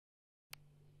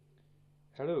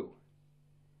Hello,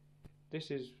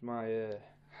 this is my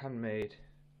handmade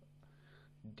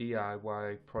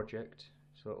DIY project.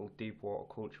 It's a little deep water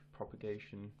culture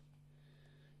propagation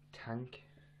tank.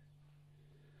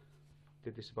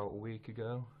 Did this about a week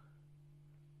ago.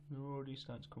 They're already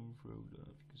starting to come through, I don't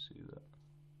know if you can see that.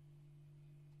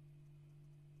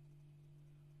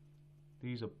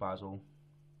 These are basil.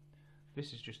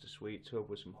 This is just a sweet tub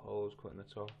with some holes cut in the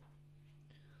top.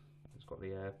 It's got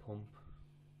the air pump.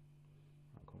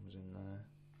 Comes in there.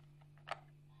 As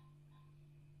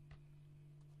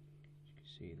you can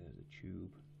see, there's a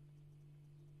tube.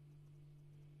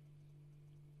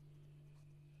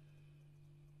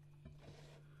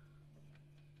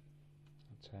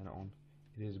 I'll turn it on.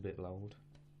 It is a bit loud.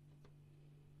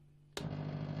 You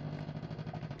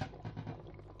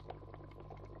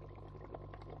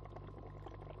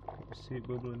can see it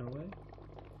bubbling away.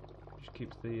 Just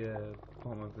keeps the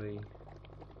bottom of the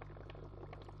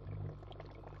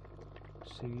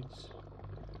seeds,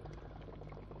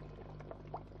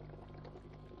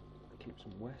 keeps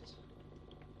them wet.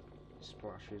 It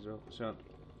splashes up, so it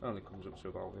only comes up to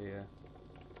about here.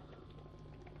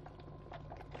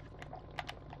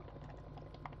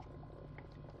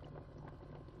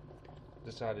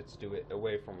 Decided to do it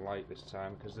away from light this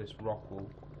time because this rock wool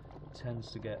tends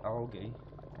to get algae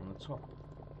on the top,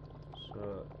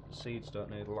 so the seeds don't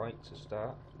need light to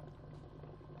start.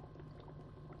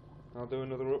 I'll do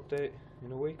another update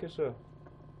in a week or so.